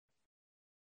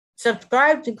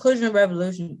Subscribe to Inclusion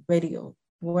Revolution Radio,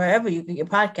 wherever you get your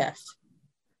podcasts.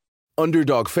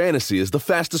 Underdog Fantasy is the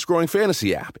fastest-growing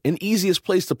fantasy app and easiest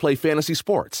place to play fantasy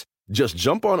sports. Just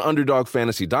jump on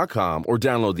UnderdogFantasy.com or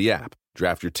download the app,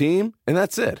 draft your team, and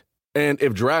that's it. And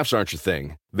if drafts aren't your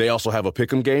thing, they also have a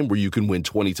pick'em game where you can win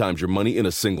 20 times your money in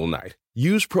a single night.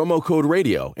 Use promo code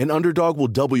RADIO, and Underdog will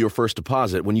double your first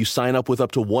deposit when you sign up with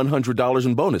up to $100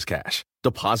 in bonus cash.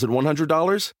 Deposit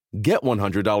 $100, get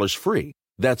 $100 free.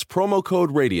 That's promo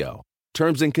code RADIO.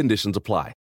 Terms and conditions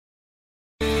apply.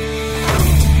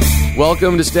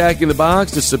 Welcome to Stacking the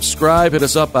Box. To subscribe, hit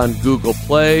us up on Google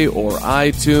Play or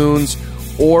iTunes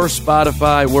or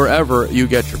Spotify, wherever you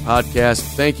get your podcast.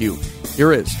 Thank you.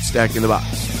 Here is Stacking the Box.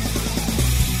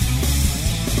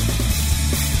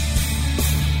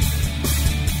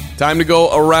 Time to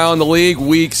go around the league.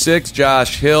 Week 6,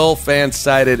 Josh Hill,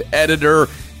 fan-sided editor,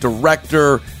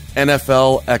 director,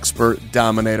 NFL expert,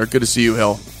 dominator. Good to see you,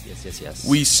 Hill. Yes.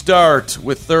 We start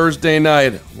with Thursday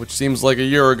night, which seems like a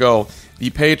year ago. The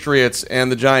Patriots and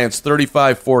the Giants,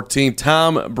 35-14.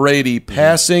 Tom Brady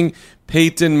passing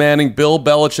Peyton Manning, Bill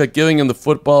Belichick giving him the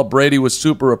football. Brady was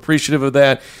super appreciative of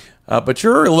that. But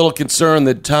you're a little concerned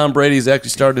that Tom Brady's actually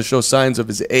starting to show signs of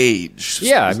his age.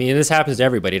 Yeah, I mean, this happens to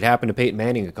everybody. It happened to Peyton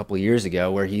Manning a couple of years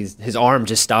ago where his arm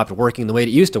just stopped working the way it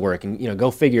used to work. And,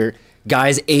 go figure,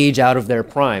 guys age out of their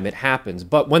prime. It happens.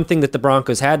 But one thing that the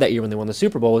Broncos had that year when they won the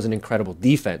Super Bowl was an incredible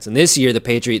defense. And this year, the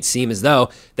Patriots seem as though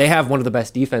they have one of the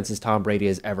best defenses Tom Brady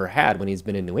has ever had when he's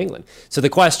been in New England. So the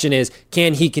question is,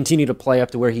 can he continue to play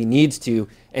up to where he needs to?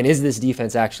 And is this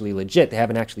defense actually legit? They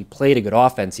haven't actually played a good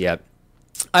offense yet.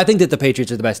 I think that the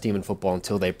Patriots are the best team in football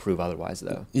until they prove otherwise,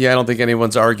 though. Yeah, I don't think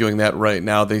anyone's arguing that right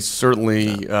now. They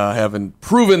certainly haven't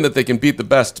proven that they can beat the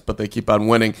best, but they keep on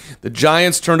winning. The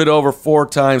Giants turned it over 4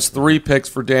 times, 3 picks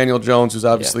for Daniel Jones, who's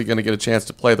obviously going to get a chance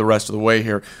to play the rest of the way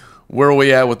here. Where are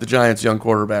we at with the Giants' young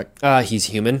quarterback? He's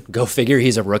human. Go figure.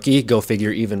 He's a rookie. Go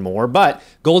figure even more. But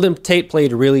Golden Tate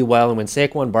played really well, and when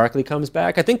Saquon Barkley comes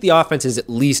back, I think the offense is at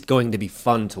least going to be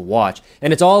fun to watch.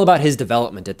 And it's all about his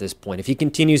development at this point. If he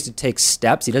continues to take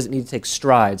steps, he doesn't need to take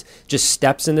strides, just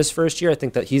steps in this first year, I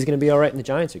think that he's going to be all right, and the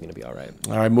Giants are going to be all right.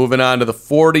 All right, moving on to the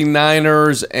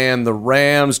 49ers and the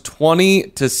Rams,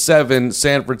 20-7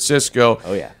 San Francisco.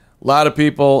 Oh, yeah. A lot of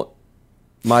people...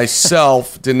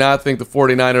 Myself did not think the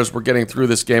 49ers were getting through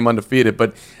this game undefeated,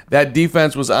 but that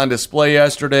defense was on display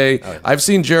yesterday. Oh, yeah. I've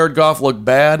seen Jared Goff look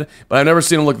bad, but I've never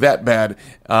seen him look that bad.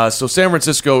 So San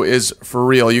Francisco is for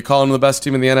real. You calling them the best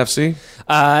team in the NFC?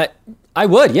 I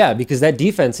would, yeah, because that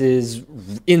defense is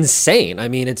insane. I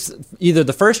mean, it's either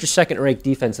the first or second-ranked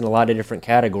defense in a lot of different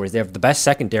categories. They have the best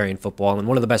secondary in football and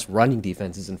one of the best running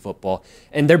defenses in football.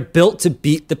 And they're built to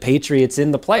beat the Patriots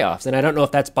in the playoffs. And I don't know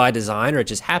if that's by design or it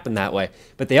just happened that way.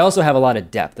 But they also have a lot of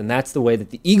depth, and that's the way that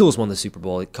the Eagles won the Super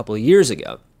Bowl a couple of years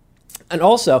ago. And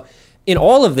also... in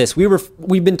all of this,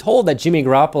 we've been told that Jimmy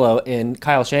Garoppolo and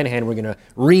Kyle Shanahan were going to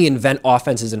reinvent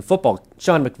offenses in football.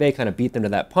 Sean McVay kind of beat them to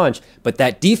that punch, but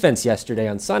that defense yesterday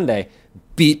on Sunday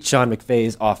beat Sean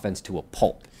McVay's offense to a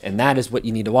pulp, and that is what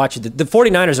you need to watch. The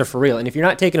 49ers are for real, and if you're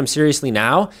not taking them seriously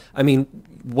now, I mean,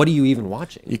 what are you even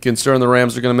watching? You concerned the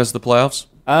Rams are going to miss the playoffs?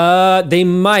 They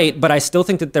might, but I still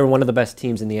think that they're one of the best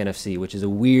teams in the NFC, which is a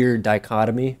weird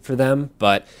dichotomy for them,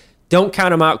 but... don't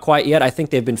count them out quite yet. I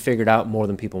think they've been figured out more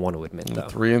than people want to admit, though.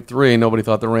 3-3. Nobody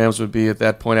thought the Rams would be at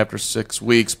that point after 6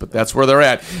 weeks, but that's where they're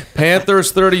at.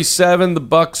 Panthers 37, the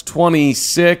Bucks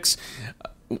 26.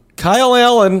 Kyle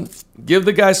Allen, give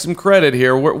the guy some credit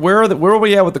here. Where are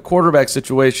we at with the quarterback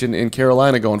situation in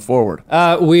Carolina going forward?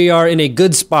 We are in a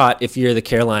good spot if you're the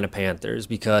Carolina Panthers,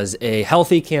 because a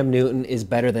healthy Cam Newton is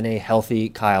better than a healthy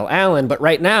Kyle Allen. But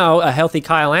right now, a healthy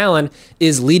Kyle Allen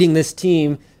is leading this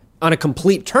team on a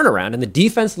complete turnaround, and the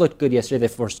defense looked good yesterday. They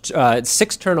forced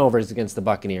 6 turnovers against the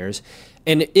Buccaneers.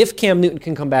 And if Cam Newton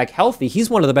can come back healthy,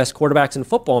 he's one of the best quarterbacks in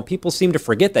football, and people seem to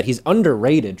forget that. He's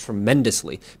underrated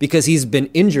tremendously because he's been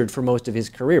injured for most of his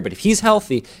career. But if he's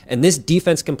healthy and this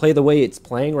defense can play the way it's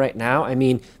playing right now, I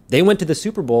mean, they went to the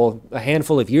Super Bowl a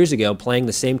handful of years ago playing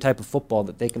the same type of football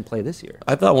that they can play this year.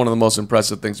 I thought one of the most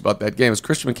impressive things about that game is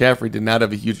Christian McCaffrey did not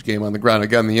have a huge game on the ground. He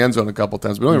got in the end zone a couple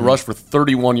times, but only rushed for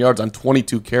 31 yards on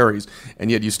 22 carries,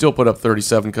 and yet you still put up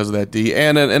 37 because of that D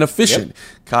and an efficient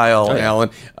Kyle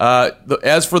Allen.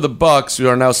 As for the Bucks, who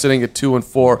are now sitting at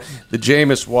 2-4, the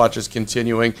Jameis watch is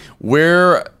continuing.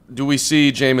 Where do we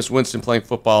see Jameis Winston playing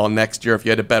football next year if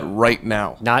you had to bet right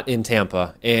now? Not in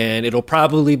Tampa, and it'll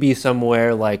probably be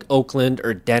somewhere like Oakland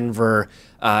or Denver.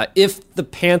 If the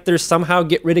Panthers somehow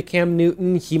get rid of Cam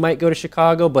Newton, he might go to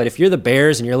Chicago. But if you're the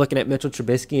Bears and you're looking at Mitchell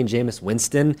Trubisky and Jameis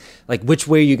Winston, like which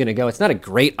way are you going to go? It's not a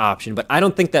great option, but I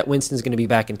don't think that Winston's going to be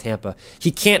back in Tampa.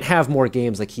 He can't have more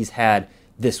games like he's had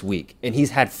this week, and he's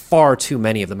had far too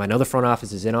many of them. I know the front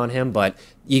office is in on him, but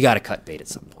you got to cut bait at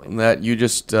some point. And that you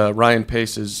just Ryan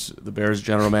Pace is the Bears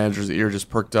general manager's ear just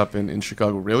perked up in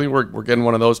Chicago. Really, we're getting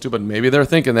one of those two, but maybe they're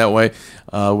thinking that way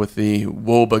with the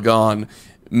woebegone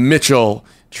Mitchell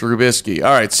Trubisky.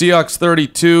 All right, Seahawks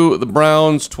 32, the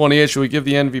Browns 28. Should we give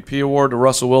the MVP award to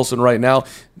Russell Wilson right now?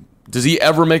 Does he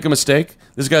ever make a mistake?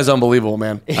 This guy's unbelievable,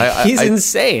 man. He's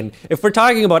insane. If we're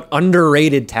talking about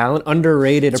underrated talent,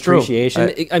 underrated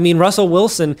appreciation, I mean, Russell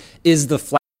Wilson is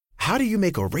the How do you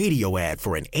make a radio ad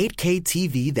for an 8K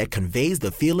TV that conveys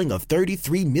the feeling of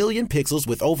 33 million pixels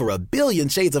with over a billion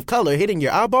shades of color hitting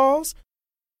your eyeballs?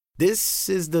 This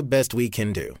is the best we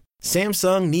can do.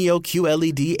 Samsung Neo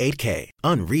QLED 8K,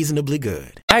 unreasonably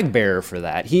good. Flag bearer for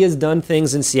that. He has done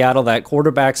things in Seattle that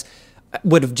quarterbacks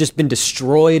would have just been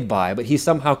destroyed by, but he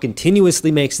somehow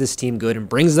continuously makes this team good and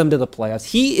brings them to the playoffs.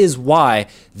 He is why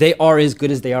they are as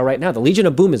good as they are right now. The Legion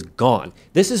of Boom is gone.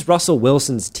 This is Russell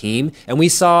Wilson's team, and we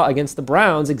saw against the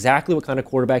Browns exactly what kind of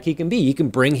quarterback he can be. He can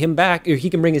bring him back, or he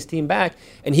can bring his team back,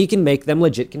 and he can make them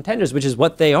legit contenders, which is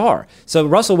what they are. So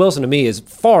Russell Wilson, to me, is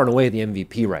far and away the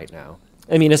MVP right now.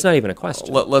 I mean, it's not even a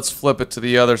question. Let's flip it to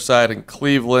the other side in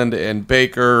Cleveland and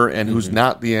Baker, and who's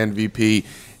not the MVP.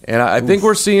 And I think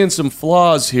we're seeing some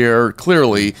flaws here,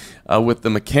 clearly, with the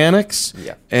mechanics.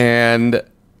 Yeah. And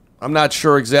I'm not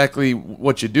sure exactly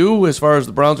what you do as far as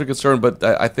the Browns are concerned, but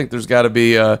I think there's got to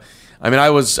be. I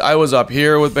was up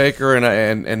here with Baker,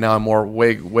 and now I'm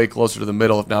way closer to the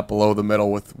middle, if not below the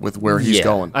middle, with where he's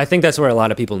going. I think that's where a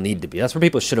lot of people need to be. That's where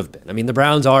people should have been. I mean, the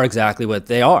Browns are exactly what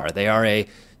they are. They are a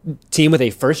team with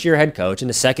a first-year head coach and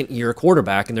a second-year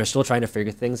quarterback, and they're still trying to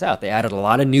figure things out. They added a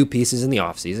lot of new pieces in the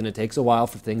offseason. It takes a while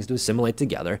for things to assimilate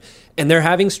together, and they're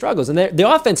having struggles. And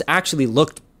the offense actually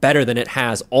looked better than it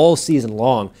has all season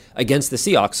long against the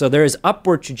Seahawks. So there is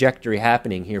upward trajectory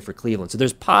happening here for Cleveland. So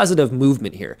there's positive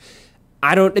movement here.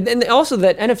 And also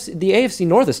that the AFC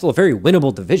North is still a very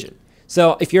winnable division.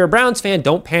 So if you're a Browns fan,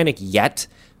 don't panic yet.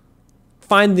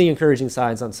 Find the encouraging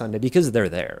signs on Sunday because they're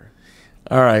there.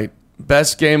 All right.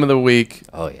 Best game of the week.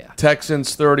 Oh, yeah.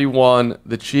 Texans 31,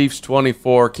 the Chiefs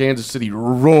 24. Kansas City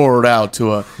roared out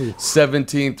to a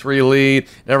 17-3 lead.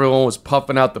 Everyone was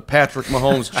puffing out the Patrick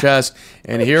Mahomes chest.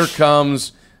 And here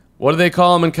comes, what do they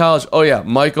call him in college? Oh, yeah,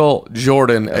 Michael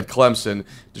Jordan at Clemson.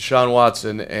 Deshaun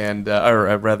Watson and,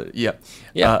 thank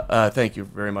you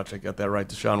very much. I got that right.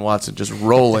 Deshaun Watson just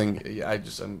rolling. I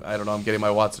don't know. I'm getting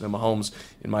my Watson and Mahomes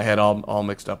in my head all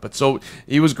mixed up. But so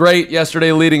he was great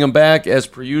yesterday, leading him back as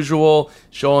per usual,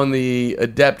 showing the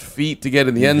adept feet to get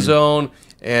in the end zone.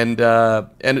 And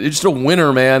it's just a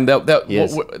winner, man.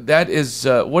 That is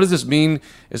what does this mean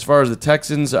as far as the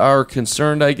Texans are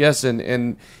concerned, I guess?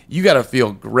 And you got to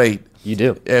feel great. You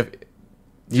do.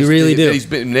 You really do. He's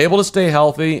been able to stay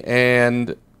healthy,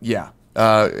 and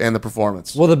and the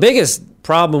performance. Well, the biggest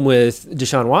problem with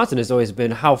Deshaun Watson has always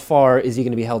been how far is he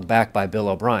going to be held back by Bill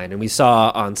O'Brien? And we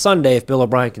saw on Sunday if Bill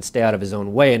O'Brien can stay out of his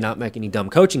own way and not make any dumb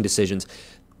coaching decisions,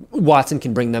 Watson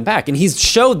can bring them back. And he's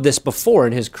showed this before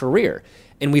in his career.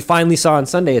 And we finally saw on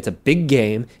Sunday it's a big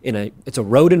game, it's a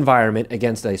road environment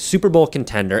against a Super Bowl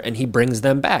contender, and he brings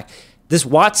them back. This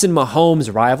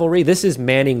Watson-Mahomes rivalry, this is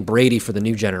Manning-Brady for the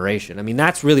new generation. I mean,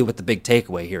 that's really what the big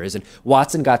takeaway here is. And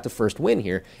Watson got the first win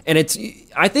here. And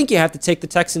I think you have to take the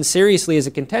Texans seriously as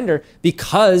a contender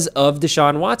because of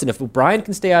Deshaun Watson. If O'Brien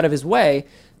can stay out of his way,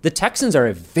 the Texans are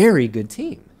a very good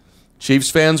team. Chiefs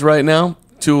fans right now,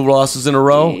 2 losses in a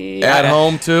row, at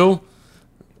home too.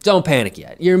 Don't panic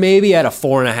yet. You're maybe at a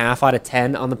 4.5 out of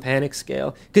 10 on the panic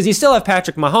scale because you still have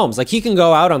Patrick Mahomes. Like, he can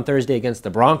go out on Thursday against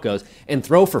the Broncos and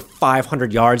throw for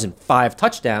 500 yards and 5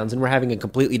 touchdowns, and we're having a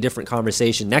completely different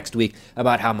conversation next week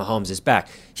about how Mahomes is back.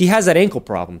 He has that ankle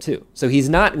problem too, so he's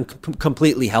not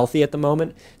completely healthy at the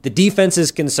moment. The defense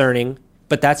is concerning,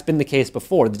 but that's been the case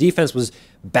before. The defense was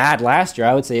bad last year.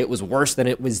 I would say it was worse than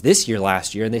it was this year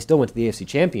last year, and they still went to the AFC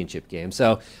Championship game.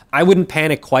 So I wouldn't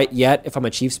panic quite yet if I'm a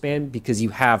Chiefs fan because you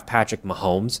have Patrick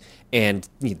Mahomes, and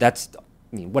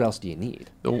what else do you need?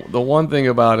 The one thing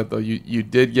about it, though, you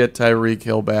did get Tyreek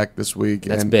Hill back this week.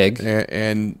 That's big.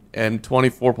 And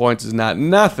 24 points is not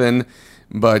nothing,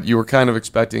 but you were kind of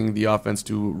expecting the offense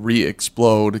to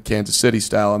re-explode Kansas City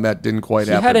style, and that didn't quite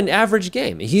happen. He had an average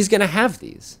game. He's going to have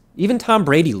these. Even Tom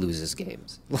Brady loses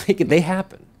games. Like, they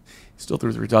happen. Still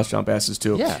threw 3 touchdown passes,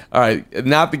 too. Yeah. All right,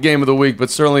 not the game of the week, but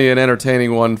certainly an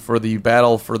entertaining one for the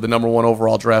battle for the number 1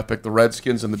 overall draft pick, the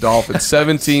Redskins and the Dolphins,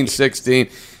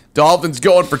 17-16. Dolphins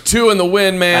going for 2 in the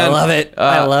win, man. I love it.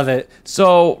 I love it.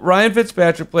 So Ryan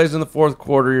Fitzpatrick plays in the fourth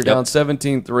quarter. You're down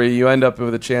 17-3. You end up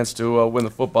with a chance to win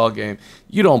the football game.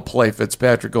 You don't play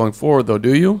Fitzpatrick going forward, though,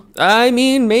 do you? I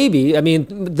mean, maybe. I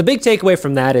mean, the big takeaway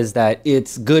from that is that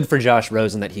it's good for Josh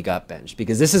Rosen that he got benched,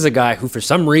 because this is a guy who, for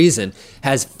some reason,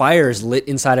 has fires lit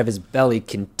inside of his belly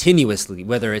continuously,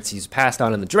 whether it's he's passed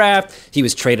on in the draft, he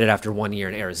was traded after 1 year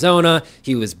in Arizona,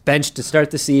 he was benched to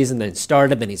start the season, then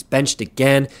started, then he's benched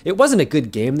again. It wasn't a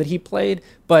good game that he played,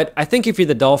 but I think if you're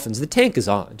the Dolphins, the tank is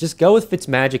on. Just go with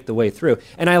Fitzmagic the way through.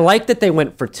 And I like that they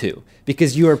went for 2,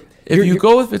 because if you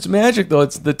go with Fitzmagic, though,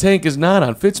 the tank is not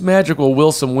on. Fitzmagic will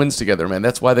will some wins together, man.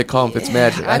 That's why they call him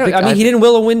Fitzmagic. I mean, he didn't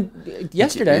will a win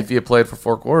yesterday. If he had played for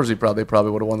 4 quarters, they probably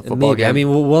would have won the football game. I mean,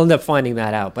 we'll end up finding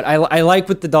that out. But I like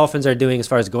what the Dolphins are doing as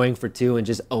far as going for 2 and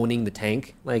just owning the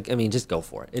tank. Just go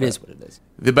for it. It is what it is.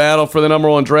 The battle for the number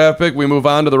 1 draft pick. We move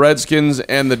on to the Redskins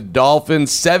and the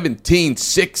Dolphins.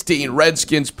 17-16.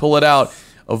 Redskins pull it out,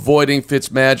 avoiding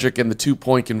Fitzmagic and the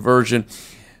 2-point conversion.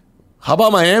 How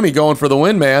about Miami going for the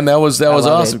win, man? That was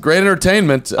awesome. Great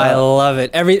entertainment. I love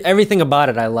it. Everything about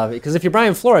it, I love it. Because if you're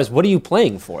Brian Flores, what are you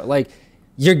playing for?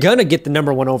 You're going to get the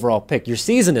number 1 overall pick. Your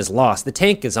season is lost. The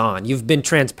tank is on. You've been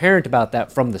transparent about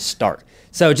that from the start.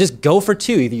 So just go for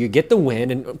 2. Either you get the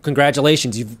win, and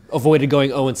congratulations, you've avoided going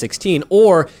 0-16,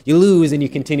 or you lose and you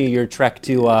continue your trek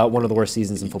to one of the worst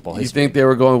seasons in football history. You think they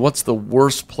were going, what's the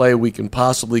worst play we can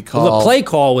possibly call? Well, the play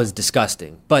call was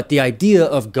disgusting, but the idea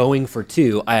of going for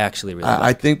 2, I actually really like.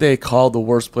 I think they called the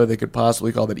worst play they could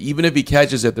possibly call. That even if he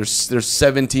catches it, there's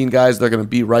 17 guys that are going to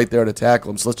be right there to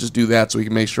tackle him. So let's just do that so we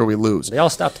can make sure we lose. They all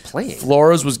stopped playing.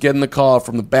 Flores was getting the call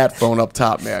from the bat phone up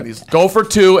top, man. He's go for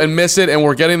 2 and miss it, and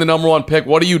we're getting the number 1 pick.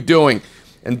 What are you doing?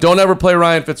 And don't ever play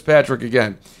Ryan Fitzpatrick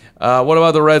again. What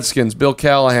about the Redskins? Bill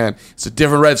Callahan. It's a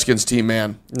different Redskins team,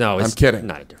 man. No, I'm kidding.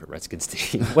 Not a different Redskins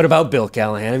team. What about Bill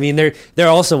Callahan? I mean, they're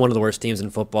also one of the worst teams in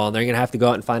football, and they're going to have to go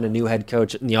out and find a new head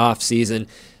coach in the offseason.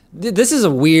 This is a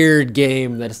weird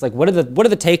game that it's what are the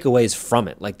takeaways from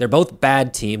it? They're both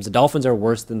bad teams. The Dolphins are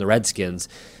worse than the Redskins.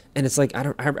 And it's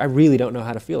I really don't know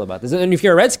how to feel about this. And if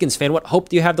you're a Redskins fan, what hope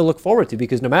do you have to look forward to?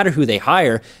 Because no matter who they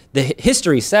hire, the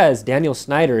history says Daniel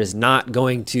Snyder is not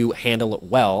going to handle it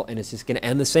well, and it's just going to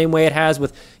end the same way it has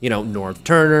with, Norv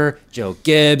Turner, Joe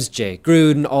Gibbs, Jay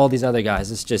Gruden, all these other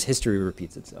guys. It's just history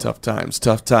repeats itself.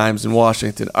 Tough times in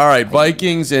Washington. All right,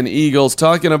 Vikings and Eagles,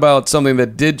 talking about something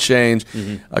that did change.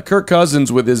 Kirk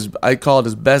Cousins with I call it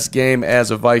his best game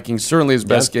as a Viking, certainly his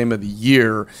best game of the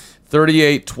year.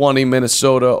 38-20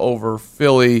 Minnesota over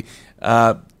Philly.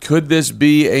 Could this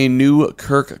be a new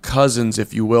Kirk Cousins,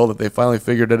 if you will, that they finally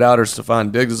figured it out, or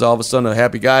Stephon Diggs is all of a sudden a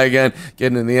happy guy again,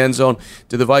 getting in the end zone?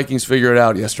 Did the Vikings figure it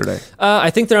out yesterday?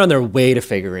 I think they're on their way to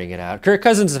figuring it out. Kirk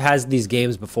Cousins has these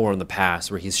games before in the past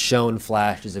where he's shown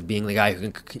flashes of being the guy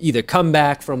who can either come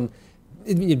back from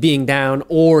being down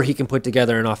or he can put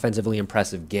together an offensively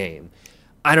impressive game.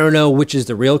 I don't know which is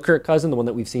the real Kirk Cousins, the one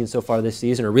that we've seen so far this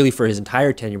season, or really for his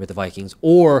entire tenure with the Vikings,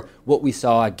 or what we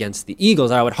saw against the Eagles.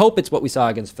 I would hope it's what we saw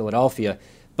against Philadelphia,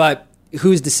 but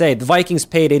who's to say? The Vikings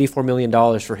paid $84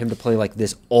 million for him to play like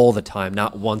this all the time,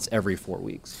 not once every 4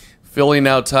 weeks. Philly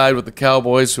now tied with the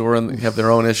Cowboys, who have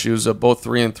their own issues. Both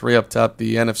 3-3 up top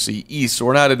the NFC East, so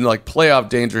we're not in playoff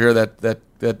danger here.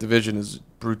 That division is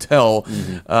brutal,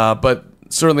 but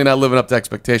certainly not living up to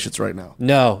expectations right now.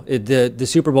 No, the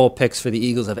Super Bowl picks for the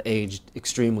Eagles have aged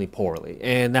extremely poorly,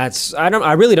 and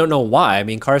I really don't know why. I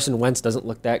mean, Carson Wentz doesn't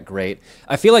look that great.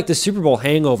 I feel like the Super Bowl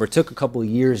hangover took a couple of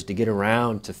years to get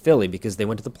around to Philly because they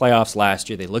went to the playoffs last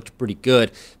year. They looked pretty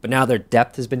good, but now their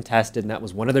depth has been tested, and that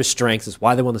was one of their strengths. It's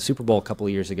why they won the Super Bowl a couple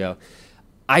of years ago.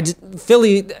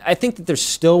 Philly, I think that they're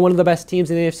still one of the best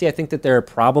teams in the AFC. I think that they're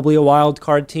probably a wild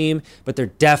card team, but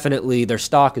their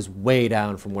stock is way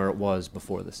down from where it was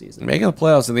before the season. Making the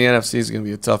playoffs in the NFC is going to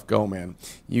be a tough go, man.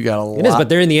 You got a lot. It is, but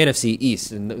they're in the NFC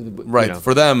East, and right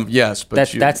for them, yes. But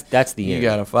that's the end. You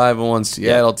got a 5-1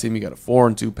 Seattle team. You got a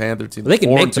 4-2 Panther team. Well, they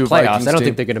can make the playoffs. Vikings I don't team.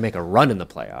 think they're going to make a run in the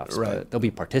playoffs. Right. But they'll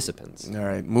be participants. All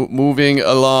right, moving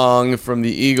along from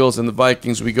the Eagles and the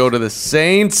Vikings, we go to the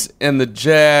Saints and the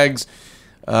Jags.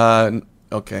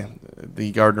 Okay,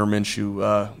 the Gardner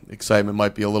Minshew excitement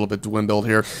might be a little bit dwindled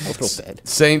here. A little bit.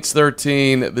 Saints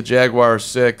 13, the Jaguars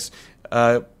 6.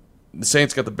 The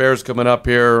Saints got the Bears coming up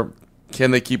here.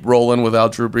 Can they keep rolling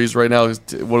without Drew Brees right now?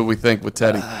 What do we think with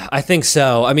Teddy? I think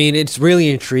so. I mean, it's really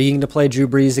intriguing to play Drew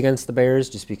Brees against the Bears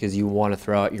just because you want to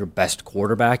throw out your best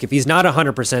quarterback. If he's not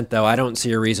 100%, though, I don't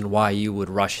see a reason why you would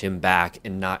rush him back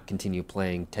and not continue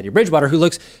playing Teddy Bridgewater, who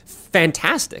looks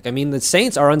fantastic. I mean, the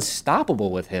Saints are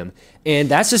unstoppable with him. And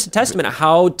that's just a testament to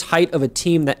how tight of a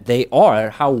team that they are,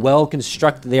 how well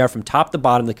constructed they are from top to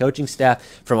bottom, the coaching staff,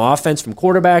 from offense, from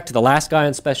quarterback to the last guy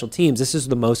on special teams. This is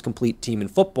the most complete team in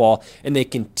football, and they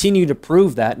continue to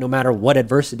prove that no matter what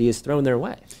adversity is thrown their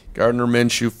way. Gardner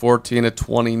Minshew, 14 of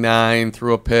 29,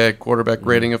 threw a pick, quarterback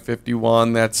rating of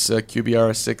 51. That's QBR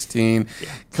of 16. Yeah.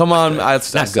 Come on, I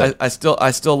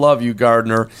still love you,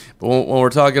 Gardner. But when we're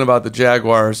talking about the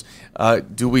Jaguars,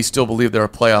 do we still believe they're a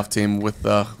playoff team with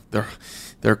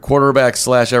their quarterback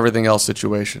 / everything else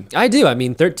situation? I do. I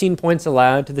mean, 13 points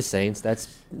allowed to the Saints.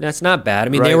 That's not bad.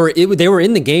 I mean, right. they were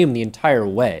in the game the entire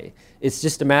way. It's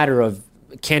just a matter of,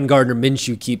 can Gardner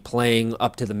Minshew keep playing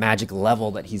up to the magic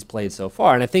level that he's played so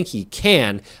far? And I think he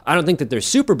can. I don't think that they're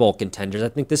Super Bowl contenders. I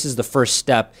think this is the first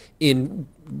step in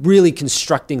really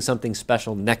constructing something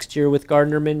special next year with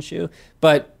Gardner Minshew.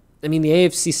 But, I mean, the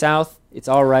AFC South, it's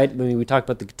all right. I mean, we talked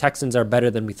about the Texans are better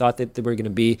than we thought that they were going to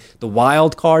be. The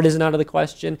wild card isn't out of the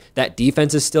question. That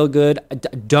defense is still good.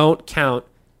 Don't count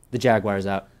the Jaguars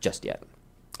out just yet.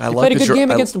 They played a good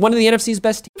game against one of the NFC's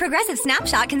best teams. Progressive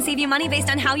Snapshot can save you money based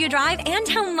on how you drive and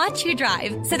how much you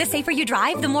drive. So the safer you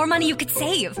drive, the more money you could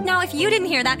save. Now, if you didn't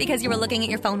hear that because you were looking at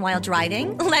your phone while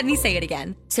driving, let me say it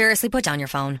again. Seriously, put down your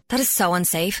phone. That is so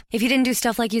unsafe. If you didn't do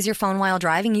stuff like use your phone while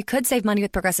driving, you could save money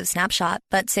with Progressive Snapshot.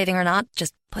 But saving or not,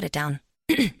 just put it down.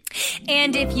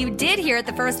 And if you did hear it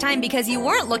the first time because you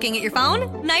weren't looking at your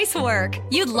phone, nice work.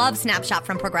 You'd love Snapshot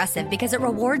from Progressive because it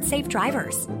rewards safe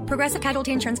drivers. Progressive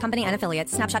Casualty Insurance Company and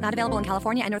Affiliates. Snapshot not available in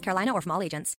California and North Carolina or from all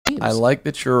agents. I like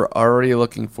that you're already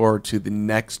looking forward to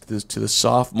the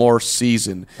sophomore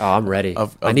season. Oh, I'm ready.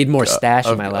 I need more stash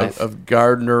in my life. Of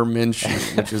Gardner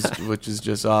Minshew, which is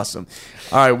just awesome.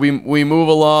 All right, we move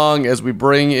along as we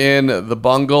bring in the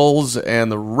Bungles and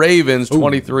the Ravens,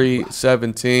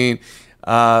 23-17.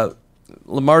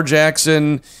 Lamar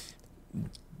Jackson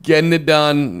getting it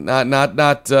done.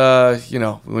 Not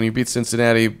when you beat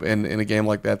Cincinnati in a game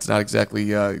like that, it's not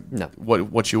exactly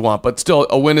what you want. But still,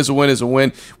 a win is a win is a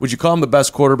win. Would you call him the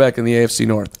best quarterback in the AFC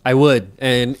North? I would.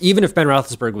 And even if Ben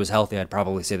Roethlisberger was healthy, I'd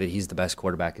probably say that he's the best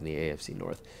quarterback in the AFC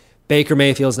North. Baker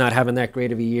Mayfield's not having that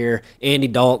great of a year. Andy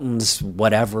Dalton's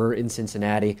whatever in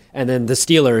Cincinnati. And then the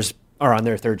Steelers are on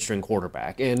their third-string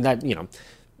quarterback. And that,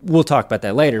 we'll talk about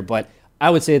that later, but I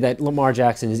would say that Lamar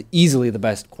Jackson is easily the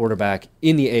best quarterback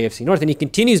in the AFC North, and he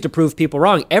continues to prove people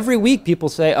wrong. Every week people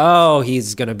say, oh,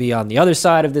 he's going to be on the other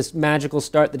side of this magical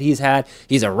start that he's had.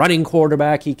 He's a running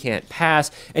quarterback. He can't pass.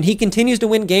 And he continues to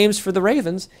win games for the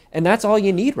Ravens, and that's all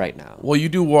you need right now. Well, you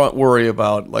do worry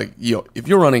about, if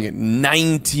you're running it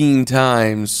 19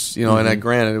 times, and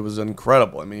granted, it was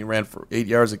incredible. I mean, he ran for 8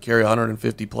 yards a carry,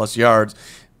 150-plus yards.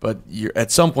 But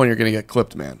at some point, you're going to get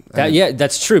clipped, man.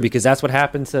 That's true, because that's what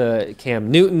happened to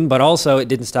Cam Newton, but also it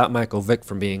didn't stop Michael Vick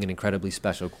from being an incredibly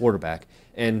special quarterback.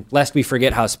 And lest we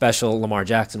forget how special Lamar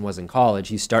Jackson was in college,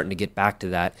 he's starting to get back to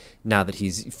that now that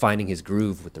he's finding his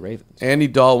groove with the Ravens. Andy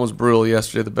Dalton was brutal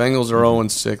yesterday. The Bengals are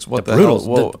 0-6. What the hell?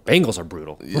 The Bengals are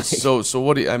brutal. So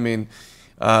what do you, I mean...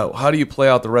 how do you play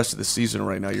out the rest of the season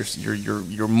right now?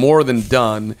 You're more than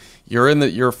done.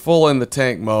 You're full in the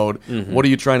tank mode. Mm-hmm. What are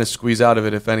you trying to squeeze out of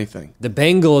it, if anything? The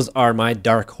Bengals are my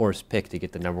dark horse pick to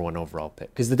get the number 1 overall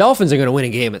pick, because the Dolphins are going to win a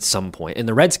game at some point, and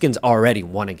the Redskins already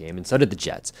won a game, and so did the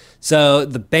Jets. So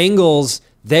the Bengals,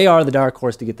 they are the dark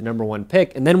horse to get the number 1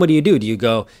 pick. And then what do? You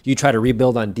try to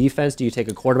rebuild on defense? Do you take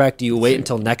a quarterback? Do you wait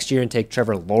until next year and take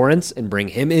Trevor Lawrence and bring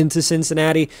him into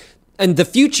Cincinnati? And the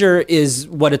future is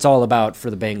what it's all about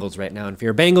for the Bengals right now. And if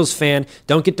you're a Bengals fan,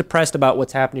 don't get depressed about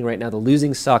what's happening right now. The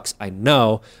losing sucks, I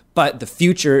know. But the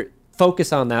future,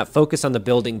 focus on that. Focus on the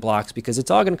building blocks, because it's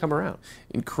all going to come around.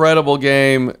 Incredible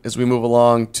game as we move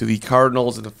along to the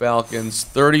Cardinals and the Falcons.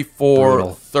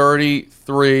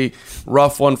 34-33.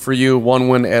 Rough one for you. 1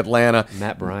 win Atlanta.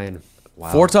 Matt Bryan.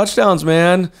 Wow. 4 touchdowns,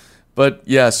 man. But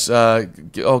yes, go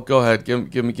ahead.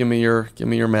 Give me your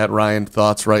Matt Ryan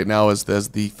thoughts right now as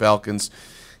the Falcons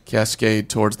cascade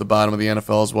towards the bottom of the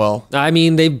NFL as well. I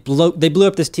mean, they blew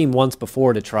up this team once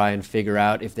before to try and figure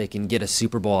out if they can get a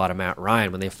Super Bowl out of Matt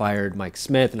Ryan when they fired Mike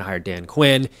Smith and hired Dan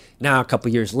Quinn. Now, a couple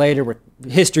years later,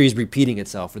 history is repeating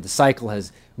itself, where the cycle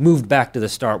has moved back to the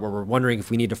start, where we're wondering if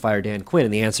we need to fire Dan Quinn,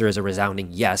 and the answer is a resounding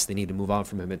yes. They need to move on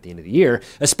from him at the end of the year,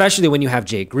 especially when you have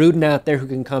Jay Gruden out there who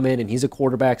can come in, and he's a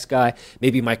quarterbacks guy.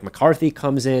 Maybe Mike McCarthy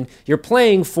comes in. You're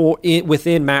playing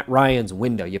within Matt Ryan's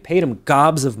window. You paid him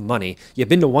gobs of money. You've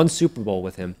been to one Super Bowl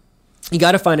with him. You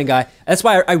got to find a guy. That's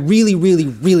why I really, really,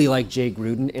 really like Jay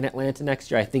Gruden in Atlanta next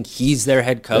year. I think he's their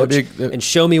head coach, and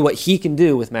show me what he can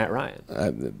do with Matt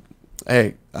Ryan.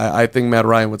 Hey, I think Matt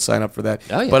Ryan would sign up for that.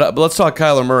 Oh, yeah. But let's talk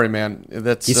Kyler Murray, man.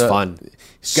 He's fun.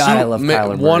 God, I love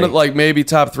Kyler Murray. One of maybe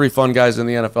top 3 fun guys in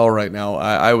the NFL right now,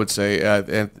 I would say.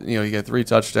 And he got 3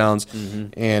 touchdowns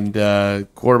and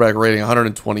quarterback rating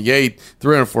 128,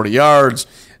 340 yards.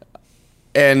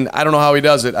 And I don't know how he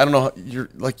does it. I don't know.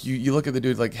 You look at the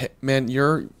dude like, hey, man,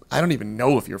 I don't even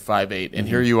know if you're 5'8", and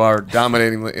here you are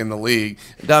dominating in the league.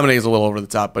 Dominating is a little over the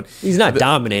top, but he's not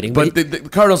dominating. But the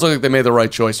Cardinals look like they made the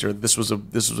right choice here. This was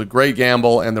a great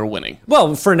gamble, and they're winning.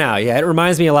 Well, for now, yeah. It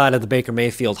reminds me a lot of the Baker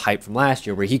Mayfield hype from last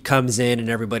year, where he comes in and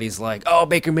everybody's like, "Oh,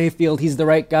 Baker Mayfield, he's the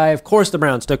right guy." Of course, the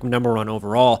Browns took him number 1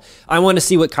 overall. I want to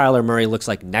see what Kyler Murray looks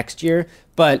like next year,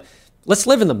 but let's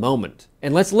live in the moment.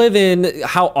 And let's live in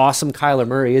how awesome Kyler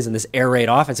Murray is in this air raid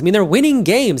offense. I mean, they're winning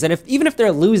games, and even if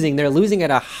they're losing at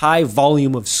a high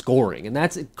volume of scoring. And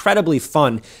that's incredibly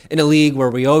fun in a league where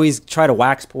we always try to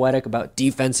wax poetic about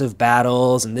defensive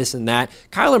battles and this and that.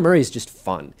 Kyler Murray is just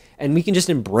fun, and we can just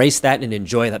embrace that and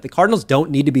enjoy that. The Cardinals don't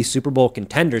need to be Super Bowl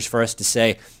contenders for us to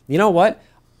say, you know what?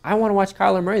 I want to watch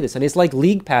Kyler Murray this, and it's like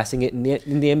league passing it in the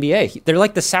NBA. They're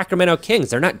like the Sacramento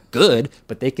Kings. They're not good,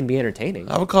 but they can be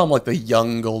entertaining. I would call them like the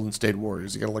young Golden State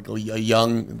Warriors. You got like a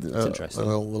young, interesting.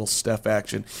 little Steph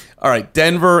action. All right,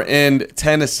 Denver and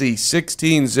Tennessee,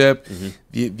 16-zip.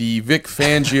 The Vic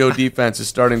Fangio defense is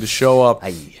starting to show up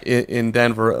in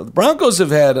Denver. The Broncos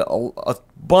have had a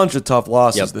bunch of tough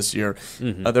losses this year.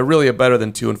 They're really a better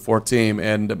than 2-4 team.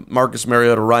 And Marcus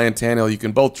Mariota, Ryan Tannehill, you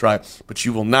can both try, but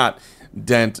you will not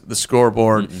dent the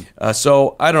scoreboard.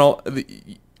 So I don't know.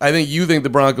 I think you think the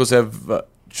Broncos have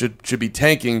should be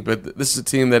tanking, but this is a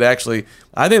team that actually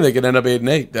I think they could end up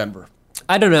 8-8. Denver.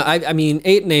 I don't know. I mean,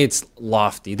 8-8's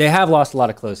lofty. They have lost a lot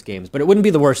of close games, but it wouldn't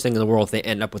be the worst thing in the world if they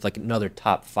end up with like another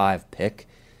top 5 pick.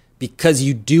 Because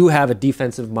you do have a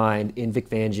defensive mind in Vic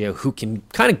Fangio who can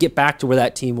kind of get back to where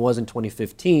that team was in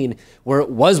 2015, where it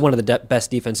was one of the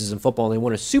best defenses in football, and they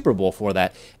won a Super Bowl for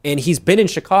that. And he's been in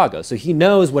Chicago, so he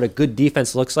knows what a good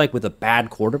defense looks like with a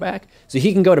bad quarterback. So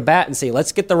he can go to bat and say,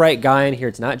 let's get the right guy in here.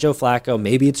 It's not Joe Flacco.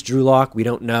 Maybe it's Drew Lock. We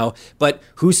don't know. But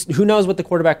who knows what the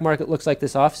quarterback market looks like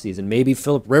this offseason? Maybe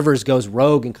Phillip Rivers goes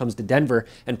rogue and comes to Denver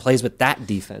and plays with that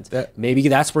defense. Maybe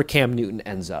that's where Cam Newton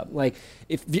ends up. Like,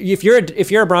 if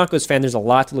you're a Broncos fan, there's a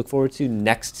lot to look forward to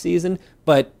next season,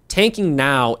 but tanking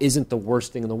now isn't the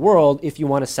worst thing in the world if you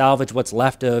want to salvage what's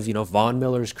left of, Von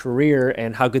Miller's career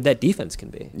and how good that defense can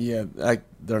be. Yeah,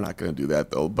 they're not going to do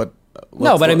that though. But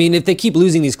I mean, if they keep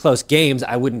losing these close games,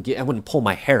 I wouldn't pull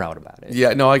my hair out about it.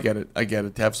 Yeah, no, I get it.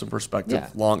 To have some perspective,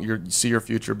 you see your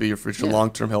future, be your future,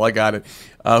 long-term Hill. I got it.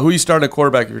 Who are you starting at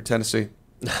quarterback if you're Tennessee?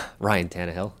 Ryan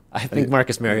Tannehill. I think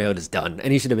Marcus Mariota is done,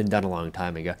 and he should have been done a long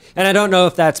time ago. And I don't know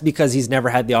if that's because he's never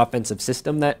had the offensive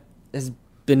system that has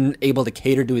been able to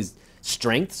cater to his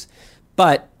strengths,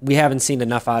 but we haven't seen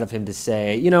enough out of him to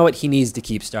say, you know what, he needs to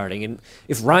keep starting. And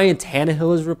if Ryan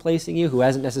Tannehill is replacing you, who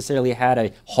hasn't necessarily had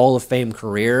a Hall of Fame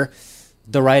career,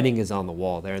 the writing is on the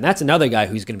wall there. And that's another guy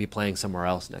who's going to be playing somewhere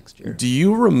else next year. Do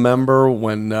you remember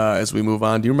when, as we move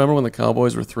on, do you remember when the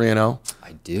Cowboys were 3-0?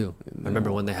 I do. I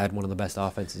remember when they had one of the best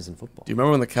offenses in football. Do you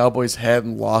remember when the Cowboys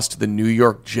hadn't lost to the New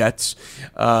York Jets?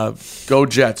 Go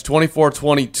Jets,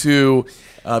 24-22.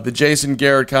 The Jason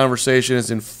Garrett conversation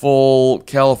is in full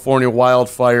California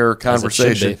wildfire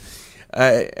conversation.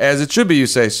 As it should be, you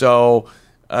say. So,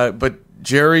 but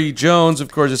Jerry Jones,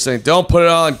 of course, is saying, don't put it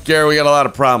on Garrett. We got a lot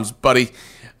of problems, buddy.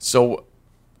 So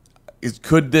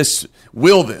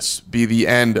will this be the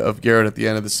end of Garrett at the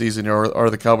end of the season, or are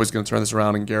the Cowboys going to turn this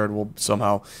around and Garrett will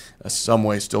somehow, some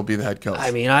way, still be the head coach?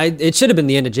 I mean, it should have been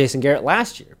the end of Jason Garrett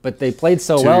last year, but they played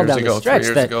so well down the stretch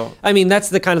that, I mean, that's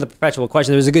the kind of the perpetual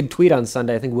question. There was a good tweet on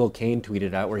Sunday, I think Will Kane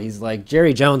tweeted out, where he's like,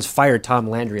 Jerry Jones fired Tom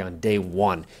Landry on day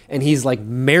 1, and he's like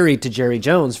married to Jerry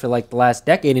Jones for like the last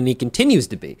decade, and he continues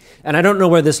to be. And I don't know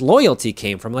where this loyalty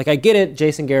came from. Like, I get it,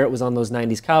 Jason Garrett was on those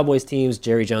 90s Cowboys teams,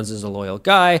 Jerry Jones is a loyal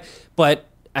guy, but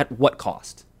at what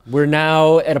cost? We're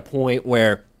now at a point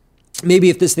where maybe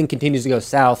if this thing continues to go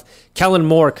south, Kellen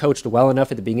Moore coached well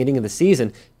enough at the beginning of the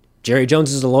season. Jerry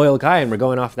Jones is a loyal guy, and we're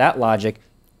going off that logic.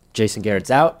 Jason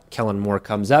Garrett's out. Kellen Moore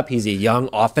comes up. He's a young,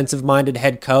 offensive-minded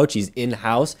head coach. He's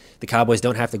in-house. The Cowboys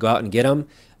don't have to go out and get him.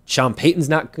 Sean Payton's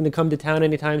not going to come to town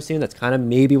anytime soon. That's kind of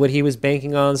maybe what he was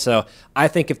banking on. So I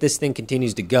think if this thing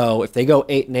continues to go, if they go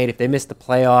 8-8, if they miss the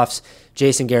playoffs,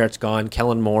 Jason Garrett's gone.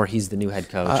 Kellen Moore, he's the new head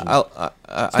coach.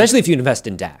 Especially if you invest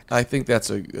in Dak. I think that's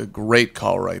a great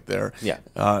call right there. Yeah.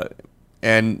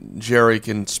 And Jerry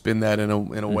can spin that in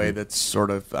a way that's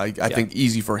sort of, I think,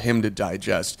 easy for him to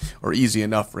digest, or easy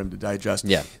enough for him to digest.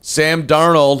 Yeah. Sam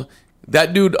Darnold,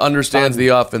 that dude understands the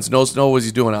offense, knows what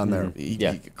he's doing on there.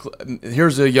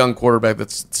 Here's a young quarterback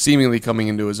that's seemingly coming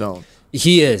into his own.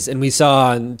 He is, and we saw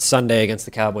on Sunday against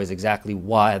the Cowboys exactly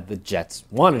why the Jets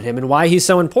wanted him and why he's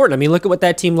so important. I mean, look at what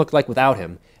that team looked like without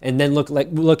him, and then look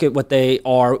at what they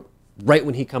are right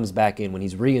when he comes back in, when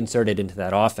he's reinserted into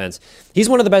that offense. He's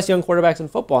one of the best young quarterbacks in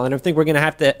football, and I think we're going to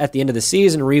have to, at the end of the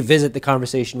season, revisit the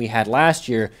conversation we had last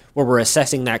year where we're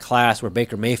assessing that class where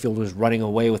Baker Mayfield was running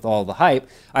away with all the hype.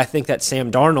 I think that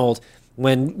Sam Darnold,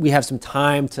 when we have some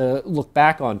time to look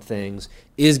back on things,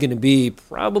 is going to be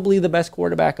probably the best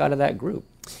quarterback out of that group.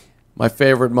 My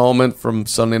favorite moment from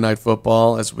Sunday Night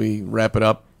Football as we wrap it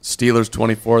up, Steelers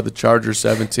 24, the Chargers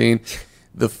 17.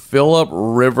 The Phillip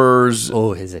Rivers.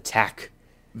 Oh, his attack.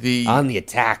 On the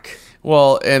attack.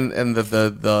 Well, and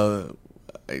the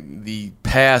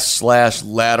pass /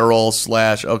 lateral /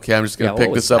 okay, I'm just going to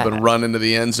pick this up and run into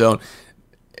the end zone,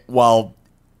 while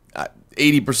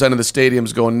 80% of the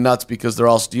stadium's going nuts because they're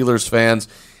all Steelers fans.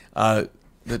 A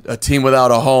team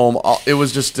without a home. It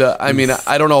was just, I mean,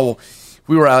 I don't know.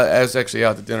 I was actually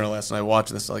out to dinner last night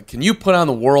watching this. Like, can you put on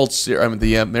the World Series,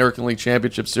 the American League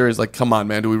Championship Series? Like, come on,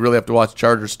 man. Do we really have to watch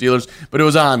Chargers Steelers? But it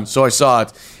was on, so I saw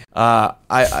it. I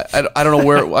don't know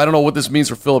where. I don't know what this means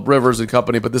for Phillip Rivers and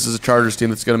company, but this is a Chargers team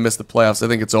that's going to miss the playoffs. I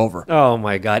think it's over. Oh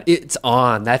my God, it's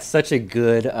on. That's such a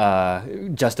good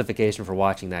justification for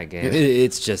watching that game.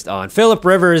 It's just on. Phillip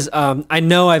Rivers. I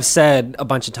know I've said a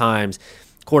bunch of times,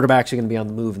 quarterbacks are going to be on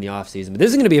the move in the offseason. But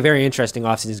this is going to be a very interesting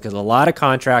offseason because a lot of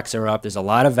contracts are up. There's a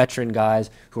lot of veteran guys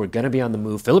who are going to be on the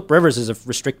move. Phillip Rivers is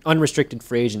a unrestricted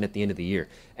free agent at the end of the year.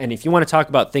 And if you want to talk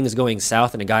about things going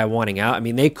south and a guy wanting out, I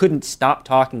mean, they couldn't stop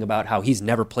talking about how he's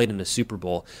never played in a Super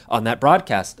Bowl on that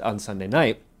broadcast on Sunday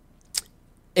night.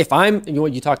 If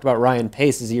you talked about Ryan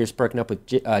Pace as the year's perking up with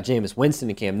Jameis Winston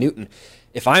and Cam Newton.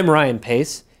 If I'm Ryan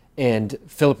Pace and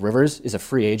Phillip Rivers is a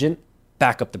free agent,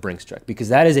 back up the Brinks truck, because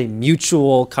that is a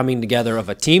mutual coming together of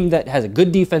a team that has a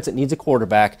good defense that needs a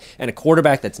quarterback and a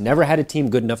quarterback that's never had a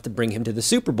team good enough to bring him to the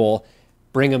Super Bowl,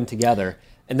 bring them together.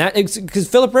 And that because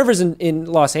Phillip Rivers in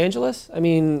Los Angeles, I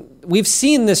mean, we've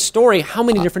seen this story how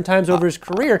many different times over his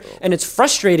career, and it's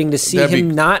frustrating to see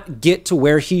him not get to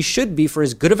where he should be for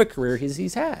as good of a career as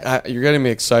he's had. You're getting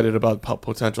me excited about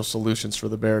potential solutions for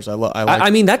the Bears. I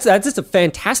mean, that's just a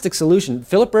fantastic solution.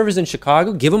 Phillip Rivers in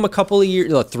Chicago, give him a couple of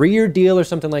years, a 3-year deal or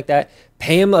something like that.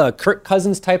 Pay him a Kirk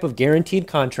Cousins type of guaranteed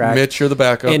contract. Mitch, you're the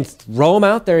backup. And throw him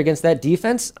out there against that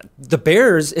defense. The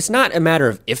Bears, it's not a matter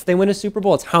of if they win a Super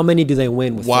Bowl, it's how many do they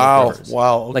win with Phillip Rivers.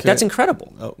 Wow. Okay. Like, that's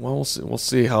incredible. Well, we'll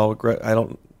see how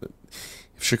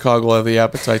if Chicago will have the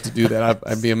appetite to do that.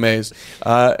 I'd be amazed.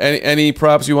 Any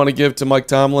props you want to give to Mike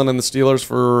Tomlin and the Steelers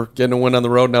for getting a win on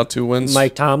the road, now 2 wins?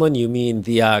 Mike Tomlin, you mean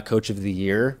the coach of the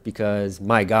year? Because,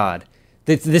 my God,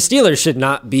 the Steelers should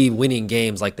not be winning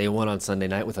games like they won on Sunday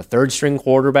night with a third-string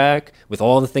quarterback, with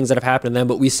all the things that have happened to them.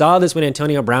 But we saw this when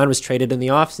Antonio Brown was traded in the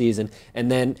offseason, and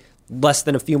then less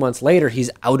than a few months later, he's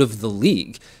out of the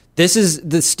league. The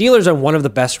Steelers are one of the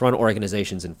best-run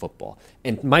organizations in football,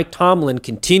 and Mike Tomlin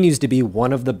continues to be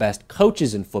one of the best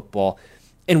coaches in football,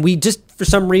 and we just, for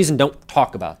some reason, don't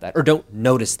talk about that or don't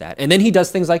notice that. And then he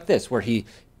does things like this, where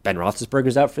Ben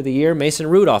Roethlisberger's out for the year. Mason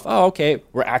Rudolph, okay,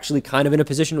 we're actually kind of in a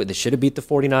position where they should have beat the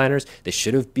 49ers. They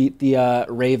should have beat the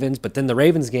Ravens. But then the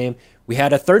Ravens game, we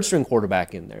had a third-string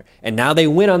quarterback in there. And now they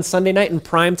win on Sunday night in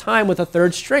prime time with a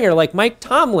third stringer. Like, Mike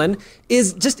Tomlin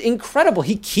is just incredible.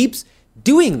 He keeps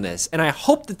doing this. And I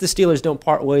hope that the Steelers don't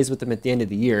part ways with him at the end of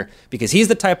the year, because he's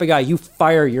the type of guy you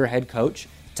fire your head coach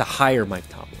to hire Mike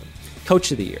Tomlin.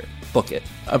 Coach of the year. Book it.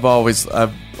 I've always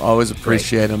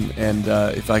appreciated him, and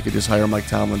if I could just hire Mike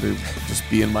Tomlin to just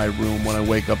be in my room when I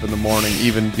wake up in the morning,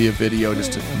 even via video,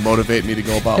 just to motivate me to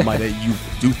go about my day. You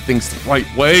do things the right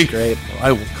way. Great.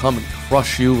 I will come and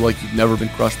crush you like you've never been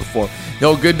crushed before.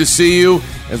 Good to see you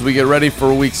as we get ready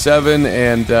for Week 7,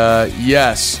 and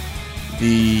yes,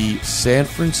 the San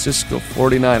Francisco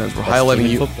 49ers. We're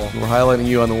highlighting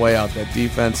you on the way out. That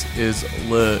defense is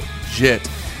legit.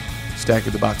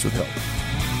 Stacking the Box with Hill.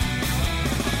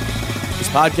 This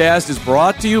podcast is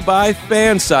brought to you by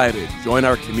Fansided. Join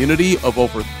our community of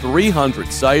over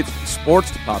 300 sites from sports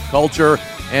to pop culture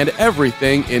and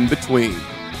everything in between.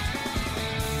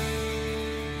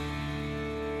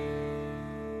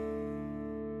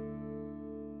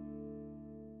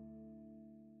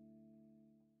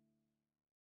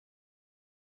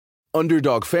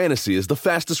 Underdog Fantasy is the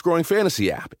fastest-growing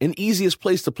fantasy app and easiest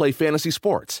place to play fantasy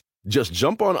sports. Just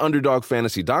jump on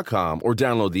UnderdogFantasy.com or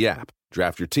download the app,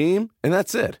 draft your team, and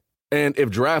that's it. And if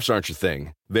drafts aren't your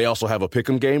thing, they also have a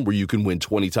pick'em game where you can win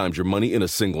 20 times your money in a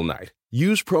single night.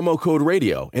 Use promo code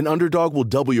RADIO, and Underdog will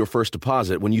double your first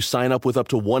deposit when you sign up with up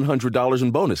to $100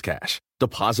 in bonus cash.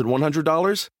 Deposit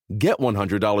 $100, get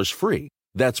 $100 free.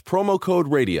 That's promo code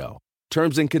RADIO.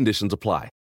 Terms and conditions apply.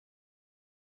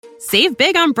 Save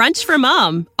big on brunch for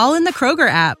mom, all in the Kroger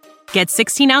app. Get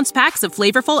 16-ounce packs of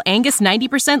flavorful Angus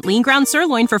 90% lean ground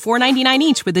sirloin for $4.99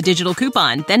 each with a digital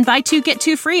coupon. Then buy 2, get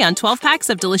 2 free on 12 packs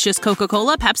of delicious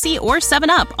Coca-Cola, Pepsi, or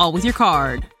 7-Up, all with your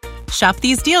card. Shop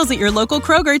these deals at your local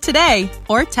Kroger today,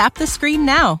 or tap the screen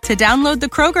now to download the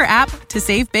Kroger app to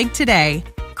save big today.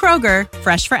 Kroger,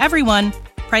 fresh for everyone.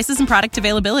 Prices and product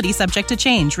availability subject to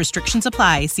change. Restrictions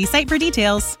apply. See site for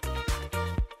details.